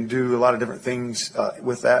 You can do a lot of different things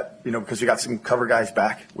with that, because you got some cover guys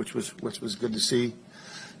back, which was good to see.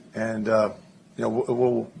 And,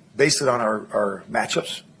 we'll base it on our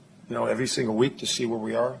matchups, every single week to see where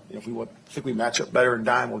we are. If we think we match up better in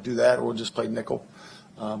dime, we'll do that, or we'll just play nickel.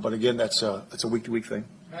 But again, that's a week-to-week thing.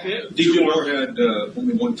 DJ Moore had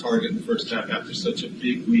only one target in the first half after such a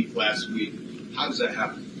big week last week. How does that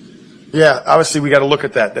happen? Yeah, obviously we got to look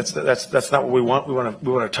at that. That's not what we want. We want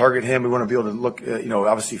to target him. We want to be able to look,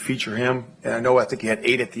 obviously feature him. And I think he had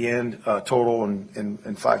 8 at the end total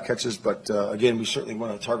and 5 catches. But again, we certainly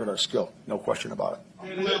want to target our skill. No question about it.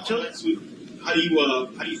 And how do you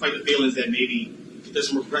fight the feelings that maybe there's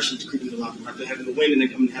some regression to creep in the locker room after having a win and then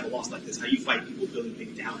coming to have a loss like this? How do you fight people feeling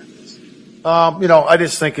big down at this? I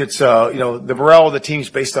just think it's the morale of the team's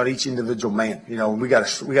based on each individual man. We got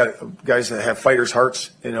guys that have fighters' hearts,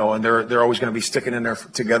 and they're always going to be sticking in there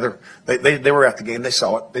together. They were at the game, they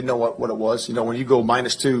saw it, they know what it was. When you go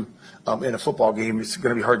 -2 in a football game, it's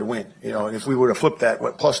going to be hard to win. And if we would have flipped that,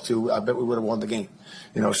 +2, I bet we would have won the game.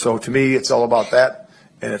 So to me, it's all about that.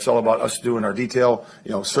 And it's all about us doing our detail.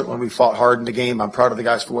 Certainly we fought hard in the game. I'm proud of the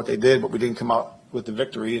guys for what they did, but we didn't come out with the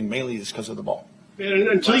victory, and mainly it's because of the ball. And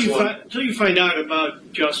until you find out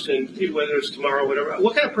about Justin, whether it's tomorrow or whatever,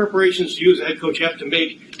 what kind of preparations do you as a head coach have to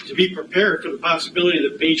make to be prepared for the possibility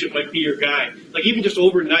that Bagent might be your guy? Like even just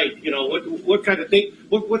overnight, what kind of thing?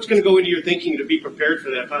 What's going to go into your thinking to be prepared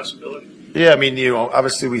for that possibility? Yeah, I mean,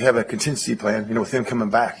 obviously we have a contingency plan, with him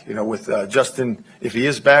coming back. With Justin, if he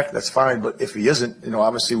is back, that's fine. But if he isn't,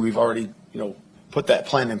 obviously we've already, put that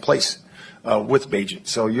plan in place with Bagent.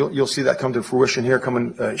 So you'll see that come to fruition here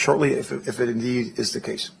coming shortly if it indeed is the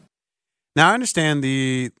case. Now I understand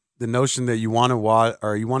the notion that you want to watch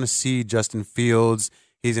or you want to see Justin Fields.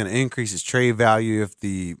 He's going to increase his trade value if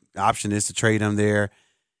the option is to trade him there.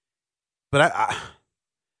 But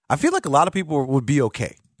I feel like a lot of people would be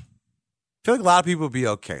okay. I feel like a lot of people would be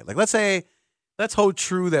okay. Like, let's hold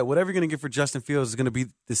true that whatever you're going to get for Justin Fields is going to be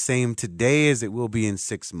the same today as it will be in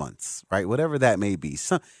 6 months, right? Whatever that may be.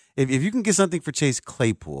 So, if you can get something for Chase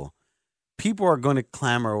Claypool, people are going to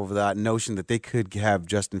clamor over that notion that they could have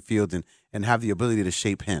Justin Fields and have the ability to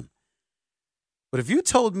shape him. But if you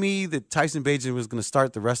told me that Tyson Bagent was going to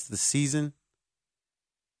start the rest of the season,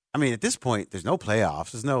 I mean, at this point, there's no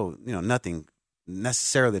playoffs. There's no, nothing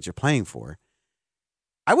necessarily that you're playing for.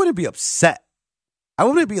 I wouldn't be upset. I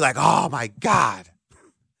wouldn't be like, oh, my God.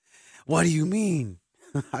 What do you mean?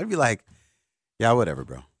 I'd be like, yeah, whatever,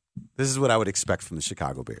 bro. This is what I would expect from the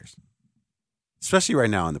Chicago Bears, especially right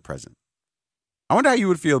now in the present. I wonder how you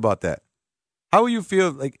would feel about that. How would you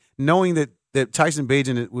feel like knowing that Tyson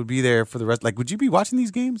Bagent would be there for the rest? Like, would you be watching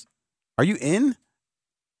these games? Are you in?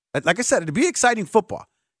 Like I said, it'd be exciting football.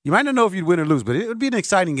 You might not know if you'd win or lose, but it would be an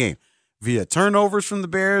exciting game. Via turnovers from the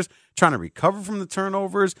Bears, trying to recover from the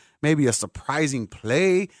turnovers, maybe a surprising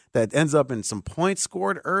play that ends up in some points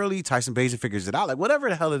scored early. Tyson Bagent figures it out. Like, whatever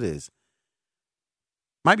the hell it is.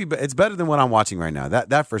 Might be, it's better than what I'm watching right now.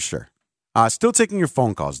 That for sure. Still taking your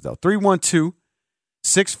phone calls, though.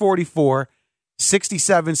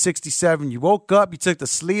 312-644-6767. You woke up, you took the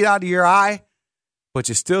sleet out of your eye, but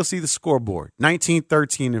you still see the scoreboard.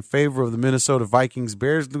 19-13 in favor of the Minnesota Vikings.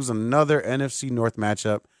 Bears lose another NFC North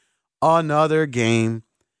matchup. Another game.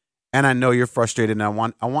 and I know you're frustrated, and I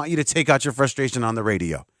want you to take out your frustration on the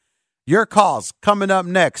radio. Your calls coming up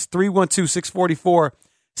next,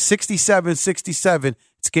 312-644-6767.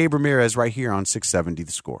 It's Gabe Ramirez right here on 670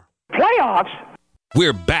 The Score. Playoffs?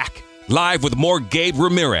 We're back live with more Gabe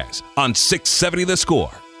Ramirez on 670 The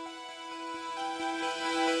Score.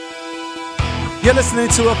 You're listening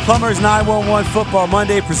to a Plumbers 911 Football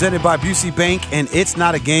Monday presented by Busey Bank and It's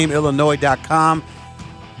Not a Game, Illinois.com.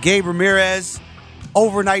 Gabe Ramirez,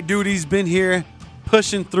 overnight duty's been here,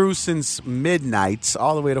 pushing through since midnight,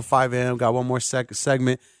 all the way to 5 a.m. Got one more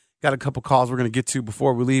segment. Got a couple calls we're going to get to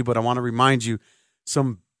before we leave, but I want to remind you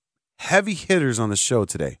some heavy hitters on the show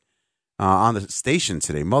today, on the station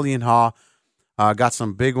today. Mullion Haw got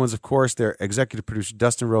some big ones, of course. Their executive producer,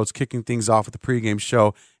 Dustin Rhodes, kicking things off with the pregame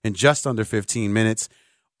show in just under 15 minutes.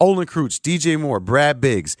 Olin Kreutz, DJ Moore, Brad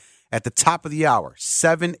Biggs at the top of the hour,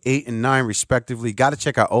 7, 8, and 9, respectively. Got to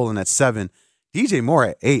check out Olin at 7, DJ Moore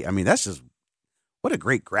at 8. I mean, that's just what a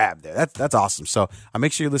great grab there. That's awesome. So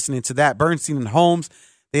make sure you're listening to that. Bernstein and Holmes,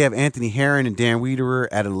 they have Anthony Herron and Dan Wiederer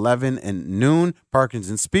at 11 and noon. Parkins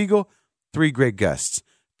and Spiegel, 3 great guests.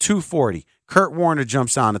 2:40, Kurt Warner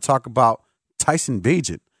jumps on to talk about Tyson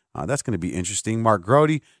Bagent. That's going to be interesting. Mark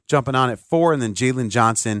Grody jumping on at 4, and then Jalen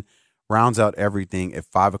Johnson rounds out everything at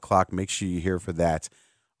 5 o'clock. Make sure you're here for that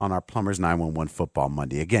on our Plumbers 911 Football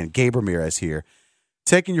Monday. Again, Gabe Ramirez here,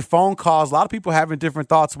 taking your phone calls. A lot of people having different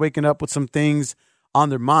thoughts, waking up with some things on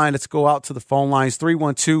their mind. Let's go out to the phone lines,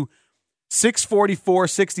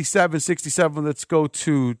 312-644-6767. Let's go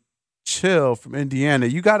to Chill from Indiana.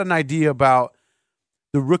 You got an idea about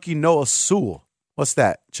the rookie Noah Sewell. What's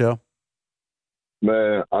that, Chill?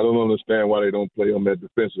 Man, I don't understand why they don't play him at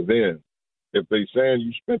defensive end. If they saying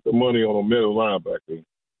you spent the money on a middle linebacker,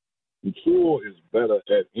 Sewell is better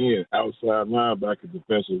at end, outside linebacker,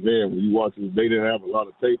 defensive end. When you watch it, they didn't have a lot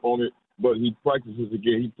of tape on it, but he practices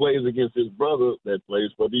again. He plays against his brother that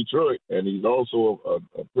plays for Detroit, and he's also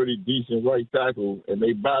a pretty decent right tackle, and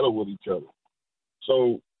they battle with each other.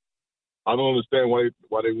 So I don't understand why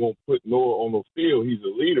they won't put Noah on the field. He's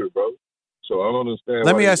a leader, bro. So I don't understand.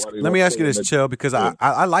 Let me ask you this, Chill, because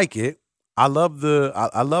I like it. I love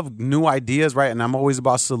new ideas, right? And I'm always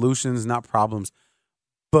about solutions, not problems.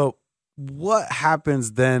 But what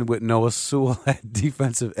happens then with Noah Sewell at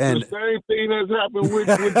defensive end? The same thing that's happened with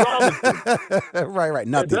Robinson. Right.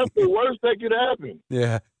 Nothing. And that's the worst that could happen.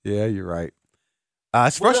 Yeah, you're right.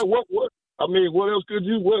 What else could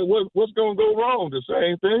you? What's going to go wrong? The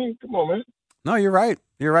same thing. Come on, man. No, you're right.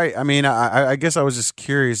 You're right. I mean, I guess I was just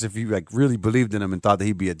curious if you really believed in him and thought that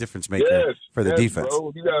he'd be a difference maker for the defense.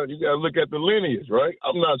 Bro. You got to look at the lineage, right?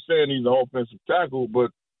 I'm not saying he's an offensive tackle,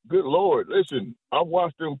 but good Lord, listen, I've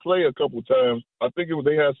watched him play a couple times. I think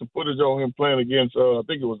they had some footage on him playing against. I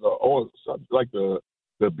think it was like the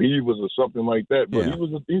Beavers or something like that. But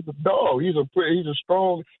he's a dog. He's a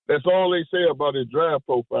strong. That's all they say about his draft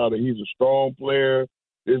profile. That he's a strong player.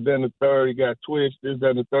 This, then the third, he got twitched. This,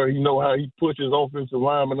 then the third, he know how he pushes offensive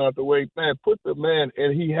linemen out the way. Man, put the man,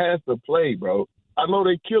 and he has to play, bro. I know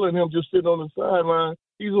they killing him just sitting on the sideline.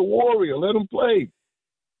 He's a warrior. Let him play.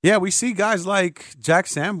 Yeah, we see guys like Jack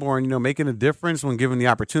Sanborn, making a difference when given the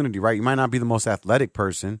opportunity, right? You might not be the most athletic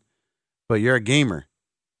person, but you're a gamer.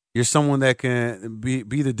 You're someone that can be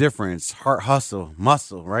the difference. Heart, hustle,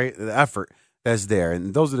 muscle, right? The effort that's there.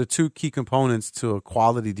 And those are the two key components to a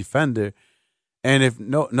quality defender. And if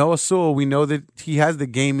Noah Sewell, we know that he has the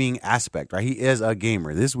gaming aspect, right? He is a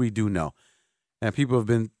gamer. This we do know. And people have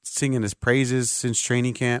been singing his praises since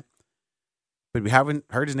training camp, but we haven't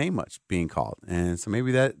heard his name much being called. And so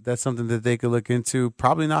maybe that's something that they could look into.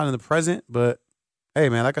 Probably not in the present, but hey,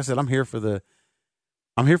 man, like I said, I'm here for the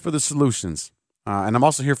solutions. And I'm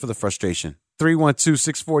also here for the frustration.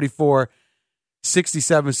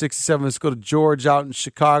 312-644-6767. Let's go to George out in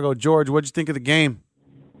Chicago. George, what'd you think of the game?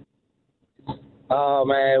 Oh,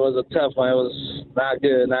 man, it was a tough one. It was not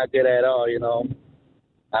good at all,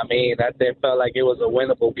 I mean, I felt like it was a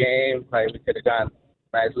winnable game. Like, we could have gotten a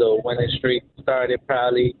nice little winning streak started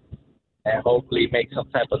probably and hopefully make some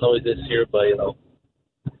type of noise this year. But,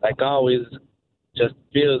 like always, just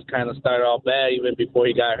Fields kind of started off bad even before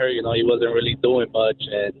he got hurt. He wasn't really doing much.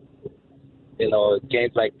 And,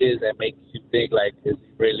 games like this that makes you think, like,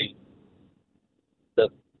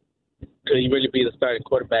 could he really be the starting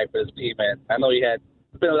quarterback for this team? And I know there's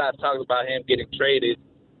been a lot of talk about him getting traded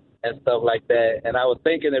and stuff like that. And I was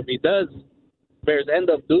thinking if he does, Bears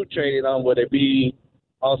end up trading him, would it be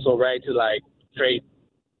also right to, like, trade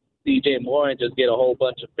DJ Moore and just get a whole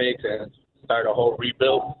bunch of picks and start a whole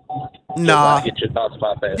rebuild? Nah. Get your thoughts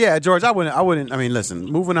about that. Yeah, George, I wouldn't. I mean, listen,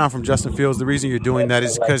 moving on from Justin Fields, the reason you're doing that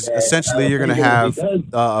is because essentially you're going to have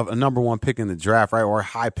a number one pick in the draft, right? Or a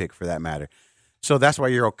high pick for that matter. So that's why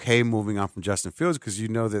you're okay moving on from Justin Fields, because you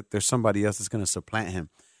know that there's somebody else that's going to supplant him.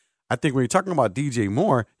 I think when you're talking about DJ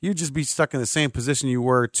Moore, you'd just be stuck in the same position you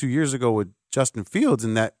were 2 years ago with Justin Fields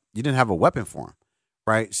in that you didn't have a weapon for him,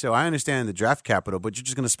 right? So I understand the draft capital, but you're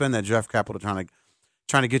just going to spend that draft capital trying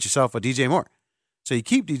to get yourself a DJ Moore. So you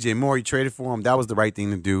keep DJ Moore, you traded for him. That was the right thing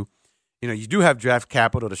to do. You know, you do have draft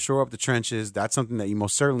capital to shore up the trenches. That's something that you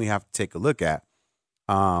most certainly have to take a look at.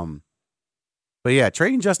 But yeah,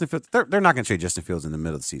 trading Justin Fields, they're not going to trade Justin Fields in the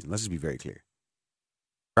middle of the season. Let's just be very clear.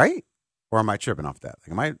 Right? Or am I tripping off that?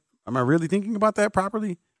 Like, am I really thinking about that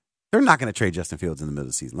properly? They're not going to trade Justin Fields in the middle of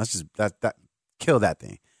the season. Let's just kill that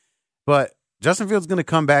thing. But Justin Fields is going to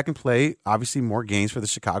come back and play, obviously, more games for the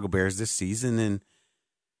Chicago Bears this season. And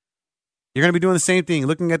you're going to be doing the same thing,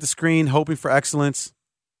 looking at the screen, hoping for excellence,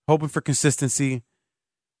 hoping for consistency.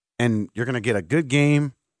 And you're going to get a good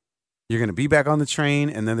game. You're going to be back on the train,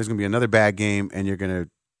 and then there's going to be another bad game, and you're going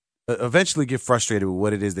to eventually get frustrated with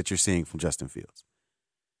what it is that you're seeing from Justin Fields.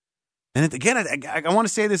 And again, I want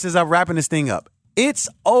to say this as I'm wrapping this thing up. It's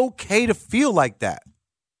okay to feel like that,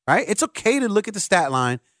 right? It's okay to look at the stat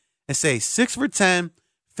line and say 6 for 10,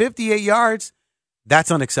 58 yards.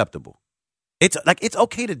 That's unacceptable. It's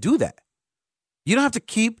okay to do that. You don't have to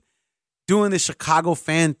keep doing this Chicago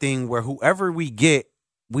fan thing where whoever we get,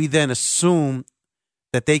 we then assume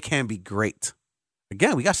that they can be great.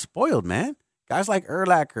 Again, we got spoiled, man. Guys like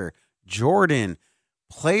Urlacher, Jordan,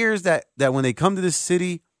 players that when they come to this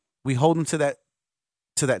city, we hold them to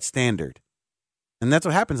that standard. And that's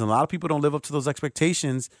what happens. And a lot of people don't live up to those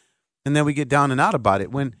expectations, and then we get down and out about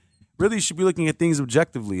it. When really you should be looking at things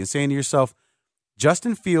objectively and saying to yourself,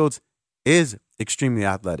 Justin Fields is extremely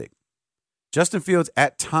athletic. Justin Fields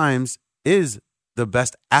at times is the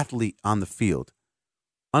best athlete on the field.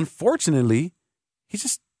 Unfortunately, he's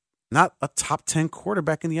just not a top 10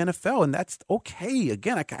 quarterback in the NFL, and that's okay.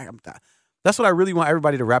 Again, that's what I really want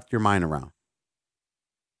everybody to wrap your mind around.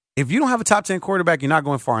 If you don't have a top 10 quarterback, you're not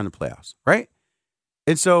going far in the playoffs, right?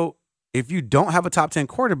 And so if you don't have a top 10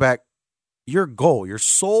 quarterback, your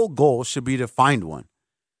sole goal should be to find one.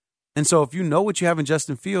 And so if you know what you have in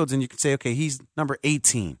Justin Fields and you can say, okay, he's number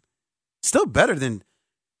 18, still better than,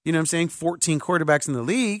 14 quarterbacks in the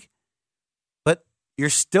league, but you're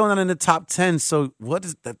still not in the top 10. So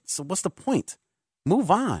what's the point?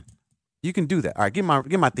 Move on. You can do that. All right, get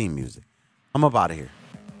my theme music. I'm up out of here.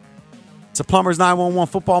 It's a Plumbers 911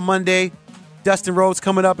 Football Monday. Dustin Rhodes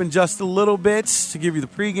coming up in just a little bit to give you the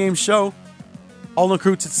pregame show. All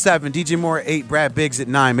Recruits at 7, DJ Moore at 8, Brad Biggs at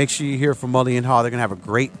 9. Make sure you hear from Mully and Hall. They're going to have a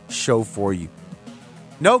great show for you.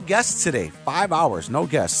 No guests today. 5 hours. No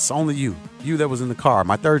guests. Only you. You that was in the car.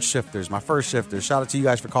 My third shifters, my first shifters. Shout out to you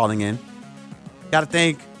guys for calling in. Got to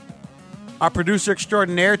thank our producer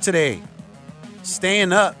extraordinaire today.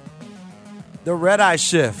 Staying up. The Red Eye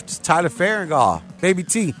Shift. Tyler Farringall. Baby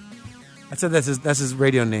T. I said that's his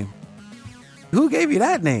radio name. Who gave you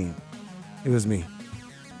that name? It was me.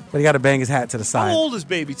 But he got to bang his hat to the side. How old is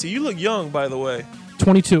Baby T? You look young, by the way.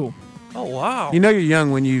 22. Oh, wow. You know you're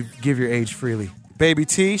young when you give your age freely. Baby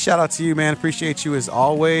T, shout out to you, man. Appreciate you as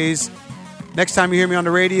always. Next time you hear me on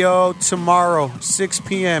the radio, tomorrow, 6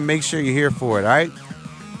 p.m., make sure you're here for it, all right?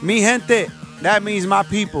 Mi gente, that means my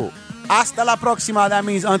people. Hasta la próxima, that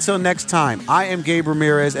means until next time. I am Gabe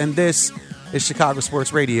Ramirez, and this is Chicago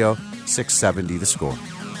Sports Radio, 670 The Score.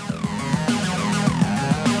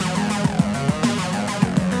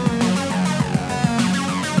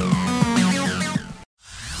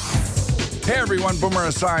 Hey everyone, Boomer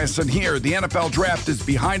Esiason here. The NFL Draft is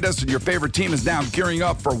behind us and your favorite team is now gearing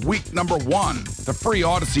up for week number 1. The free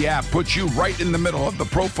Odyssey app puts you right in the middle of the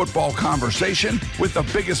pro football conversation with the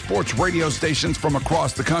biggest sports radio stations from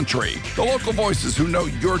across the country. The local voices who know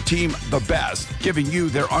your team the best, giving you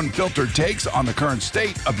their unfiltered takes on the current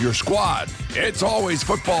state of your squad. It's always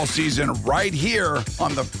football season right here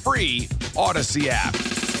on the free Odyssey app.